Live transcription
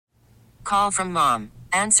call from mom.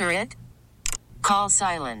 Answer it. Call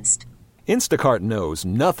silenced. Instacart knows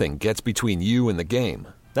nothing gets between you and the game.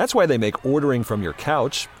 That's why they make ordering from your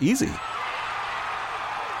couch easy.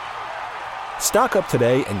 Stock up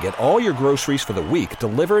today and get all your groceries for the week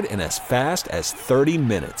delivered in as fast as 30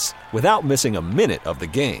 minutes without missing a minute of the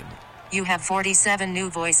game. You have 47 new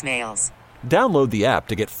voicemails. Download the app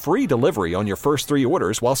to get free delivery on your first 3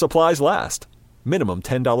 orders while supplies last. Minimum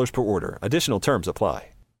 $10 per order. Additional terms apply.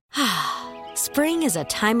 Spring is a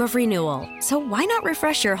time of renewal, so why not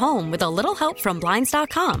refresh your home with a little help from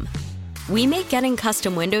Blinds.com? We make getting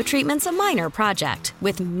custom window treatments a minor project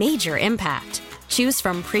with major impact. Choose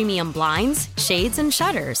from premium blinds, shades, and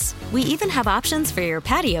shutters. We even have options for your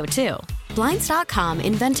patio, too. Blinds.com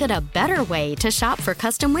invented a better way to shop for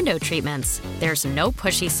custom window treatments. There's no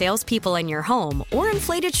pushy salespeople in your home or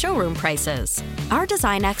inflated showroom prices. Our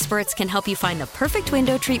design experts can help you find the perfect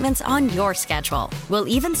window treatments on your schedule. We'll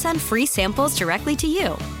even send free samples directly to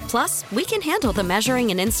you. Plus, we can handle the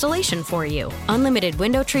measuring and installation for you. Unlimited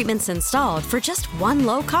window treatments installed for just one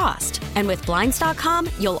low cost. And with Blinds.com,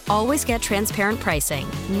 you'll always get transparent pricing.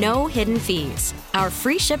 No hidden fees. Our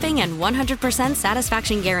free shipping and 100%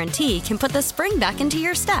 satisfaction guarantee can put the spring back into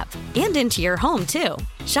your step and into your home, too.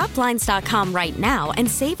 Shop Blinds.com right now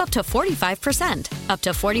and save up to 45%. Up to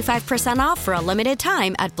 45% off for a limited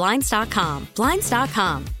time at Blinds.com.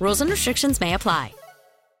 Blinds.com. Rules and restrictions may apply.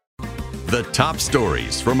 The top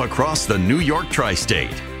stories from across the New York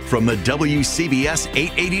tri-state from the WCBS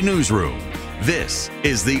 880 newsroom. This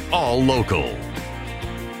is the All Local.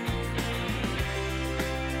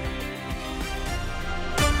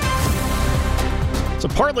 It's a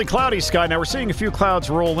partly cloudy sky. Now we're seeing a few clouds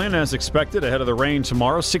roll in as expected ahead of the rain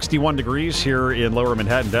tomorrow. 61 degrees here in lower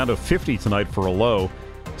Manhattan, down to 50 tonight for a low.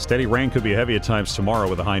 Steady rain could be heavy at times tomorrow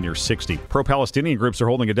with a high near 60. Pro-Palestinian groups are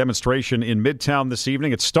holding a demonstration in Midtown this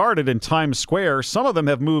evening. It started in Times Square. Some of them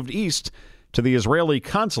have moved east to the Israeli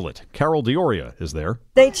consulate. Carol Dioria is there.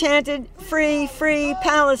 They chanted, "Free, free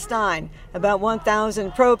Palestine." About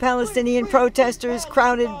 1,000 pro-Palestinian protesters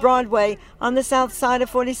crowded Broadway on the south side of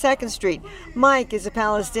 42nd Street. Mike is a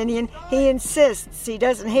Palestinian. He insists he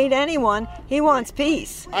doesn't hate anyone. He wants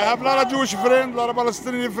peace. I have a lot of Jewish friends, a lot of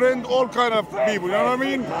Palestinian friends, all kind of people, you know what I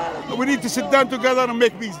mean? We need to sit down together and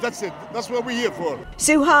make peace. That's it. That's what we're here for.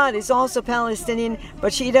 Suhad is also Palestinian,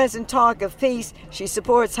 but she doesn't talk of peace. She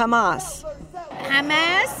supports Hamas.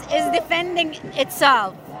 Hamas is defending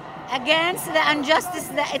itself against the injustice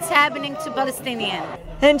that it's happening to Palestinians.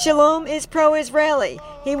 And Shalom is pro-Israeli.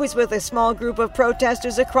 He was with a small group of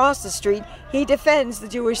protesters across the street. He defends the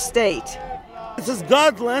Jewish state. This is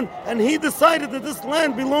God's land, and he decided that this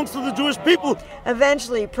land belongs to the Jewish people.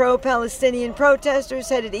 Eventually, pro-Palestinian protesters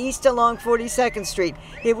headed east along 42nd Street.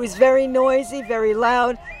 It was very noisy, very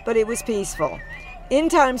loud, but it was peaceful. In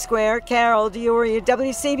Times Square, Carol Dioria,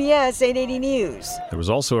 WCBS 880 News. There was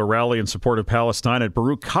also a rally in support of Palestine at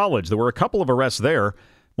Baruch College. There were a couple of arrests there.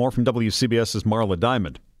 More from WCBS's Marla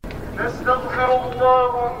Diamond.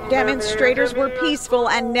 Demonstrators were peaceful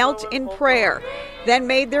and knelt in prayer, then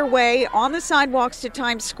made their way on the sidewalks to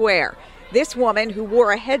Times Square. This woman, who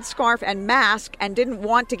wore a headscarf and mask and didn't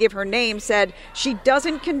want to give her name, said she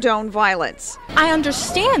doesn't condone violence. I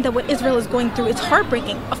understand that what Israel is going through is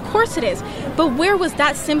heartbreaking. Of course it is. But where was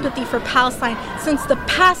that sympathy for Palestine since the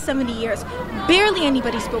past 70 years? Barely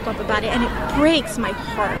anybody spoke up about it, and it breaks my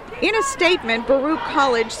heart. In a statement, Baruch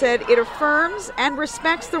College said it affirms and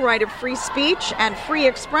respects the right of free speech and free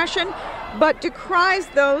expression, but decries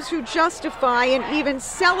those who justify and even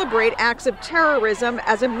celebrate acts of terrorism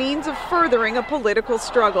as a means of furthering a political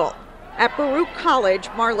struggle. At Baruch College,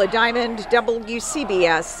 Marla Diamond,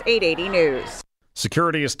 WCBS 880 News.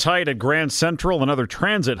 Security is tight at Grand Central and other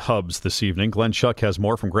transit hubs this evening. Glenn Schuck has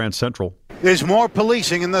more from Grand Central. There's more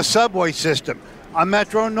policing in the subway system, on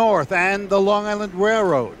Metro North and the Long Island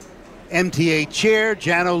Railroad. MTA Chair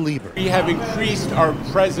Jano Lieber. We have increased our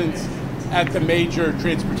presence at the major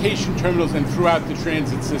transportation terminals and throughout the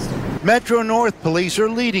transit system. Metro North police are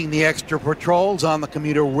leading the extra patrols on the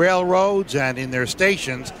commuter railroads and in their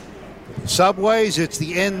stations. For the subways, it's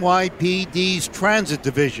the NYPD's Transit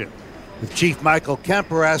Division, with Chief Michael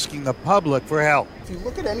Kemper asking the public for help. If you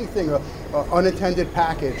look at anything, an unattended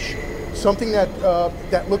package, something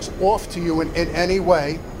that looks off to you in any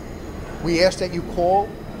way, we ask that you call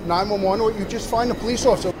 911 or you just find a police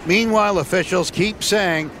officer. Meanwhile, officials keep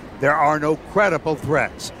saying there are no credible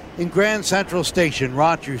threats. In Grand Central Station,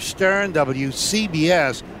 Roger Stern,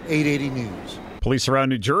 WCBS 880 News. Police around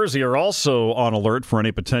New Jersey are also on alert for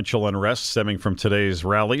any potential unrest stemming from today's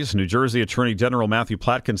rallies. New Jersey Attorney General Matthew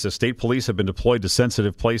Platkin says state police have been deployed to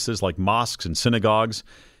sensitive places like mosques and synagogues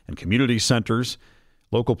and community centers.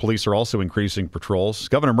 Local police are also increasing patrols.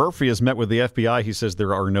 Governor Murphy has met with the FBI. He says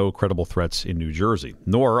there are no credible threats in New Jersey,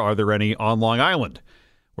 nor are there any on Long Island,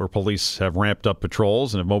 where police have ramped up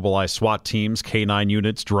patrols and have mobilized SWAT teams, K-9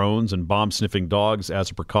 units, drones, and bomb-sniffing dogs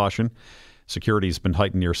as a precaution. Security has been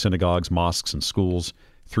heightened near synagogues, mosques, and schools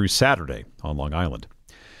through Saturday on Long Island.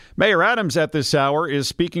 Mayor Adams at this hour is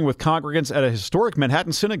speaking with congregants at a historic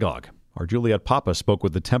Manhattan synagogue. Our Juliet Papa spoke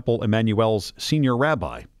with the Temple Emmanuel's senior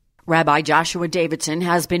rabbi. Rabbi Joshua Davidson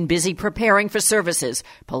has been busy preparing for services.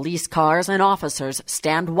 Police cars and officers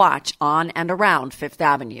stand watch on and around Fifth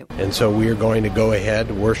Avenue. And so we are going to go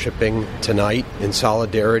ahead worshiping tonight in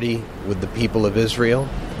solidarity with the people of Israel.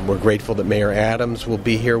 We're grateful that Mayor Adams will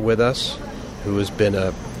be here with us, who has been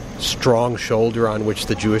a strong shoulder on which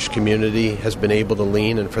the Jewish community has been able to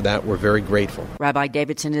lean, and for that we're very grateful. Rabbi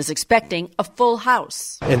Davidson is expecting a full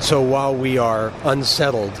house. And so while we are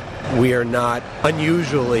unsettled, we are not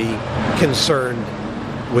unusually concerned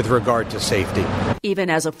with regard to safety.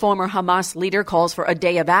 Even as a former Hamas leader calls for a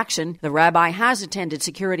day of action, the rabbi has attended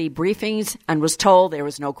security briefings and was told there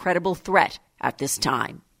is no credible threat at this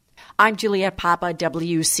time. I'm Juliet Papa,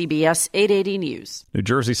 WCBS 880 News. New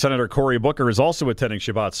Jersey Senator Cory Booker is also attending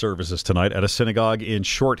Shabbat services tonight at a synagogue in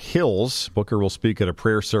Short Hills. Booker will speak at a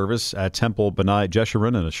prayer service at Temple B'nai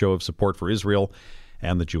Jeshurun in a show of support for Israel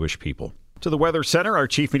and the Jewish people. To the Weather Center, our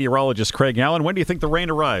chief meteorologist, Craig Allen. When do you think the rain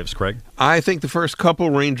arrives, Craig? I think the first couple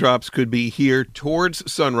raindrops could be here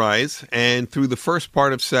towards sunrise, and through the first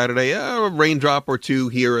part of Saturday, a raindrop or two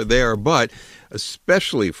here or there, but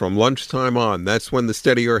especially from lunchtime on, that's when the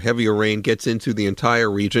steadier, heavier rain gets into the entire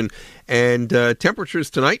region. And temperatures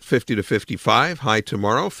tonight, 50 to 55. High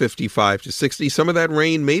tomorrow, 55 to 60. Some of that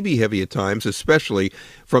rain may be heavy at times, especially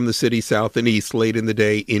from the city south and east late in the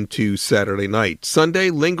day into Saturday night. Sunday,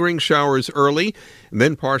 lingering showers early, and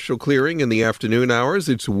then partial clearing in the afternoon hours.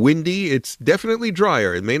 It's windy. It's definitely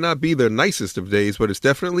drier. It may not be the nicest of days, but it's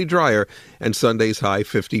definitely drier. And Sunday's high,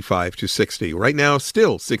 55 to 60. Right now,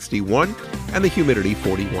 still 61, and the humidity,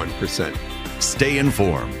 41%. Stay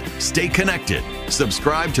informed. Stay connected.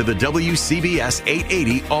 Subscribe to the WCBS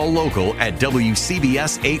 880 All Local at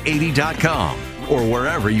WCBS880.com or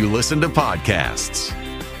wherever you listen to podcasts.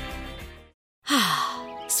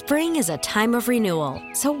 Spring is a time of renewal,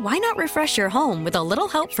 so why not refresh your home with a little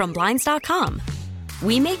help from Blinds.com?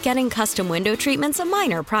 We make getting custom window treatments a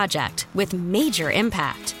minor project with major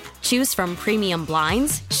impact. Choose from premium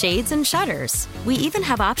blinds, shades, and shutters. We even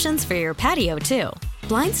have options for your patio, too.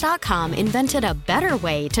 Blinds.com invented a better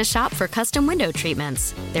way to shop for custom window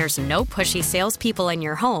treatments. There's no pushy salespeople in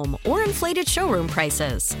your home or inflated showroom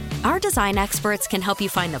prices. Our design experts can help you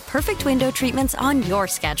find the perfect window treatments on your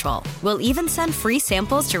schedule. We'll even send free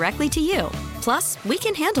samples directly to you. Plus, we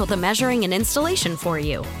can handle the measuring and installation for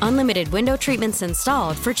you. Unlimited window treatments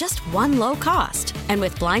installed for just one low cost. And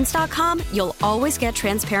with Blinds.com, you'll always get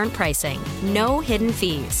transparent pricing. No hidden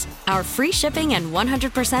fees. Our free shipping and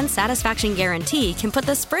 100% satisfaction guarantee can put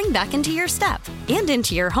the spring back into your step and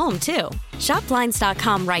into your home, too. Shop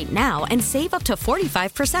Blinds.com right now and save up to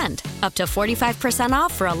 45%. Up to 45%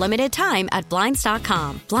 off for a limited time at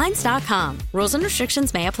Blinds.com. Blinds.com. Rules and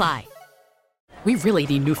restrictions may apply. We really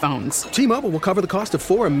need new phones. T-Mobile will cover the cost of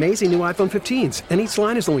 4 amazing new iPhone 15s, and each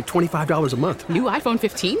line is only $25 a month. New iPhone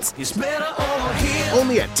 15s? It's better over here.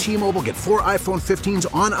 Only at T-Mobile, get 4 iPhone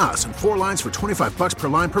 15s on us and 4 lines for $25 per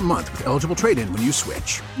line per month with eligible trade-in when you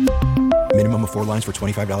switch. Minimum of 4 lines for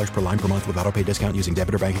 $25 per line per month with autopay discount using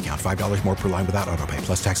debit or bank account. $5 more per line without autopay,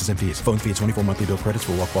 plus taxes and fees. Phone fee at 24 monthly bill credits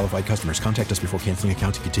for well-qualified customers. Contact us before canceling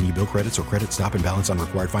account to continue bill credits or credit stop and balance on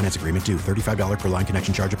required finance agreement due. $35 per line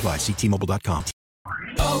connection charge applies. See T-Mobile.com.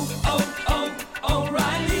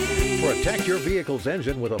 O'Reilly. Protect your vehicle's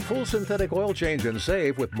engine with a full synthetic oil change and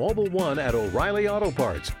save with Mobil 1 at O'Reilly Auto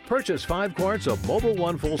Parts. Purchase 5 quarts of Mobil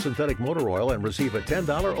 1 full synthetic motor oil and receive a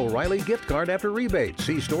 $10 O'Reilly gift card after rebate.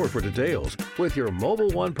 See store for details. With your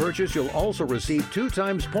Mobil 1 purchase, you'll also receive 2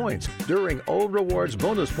 times points during Old Rewards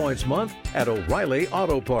Bonus Points Month at O'Reilly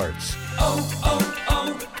Auto Parts.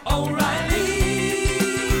 O'Reilly.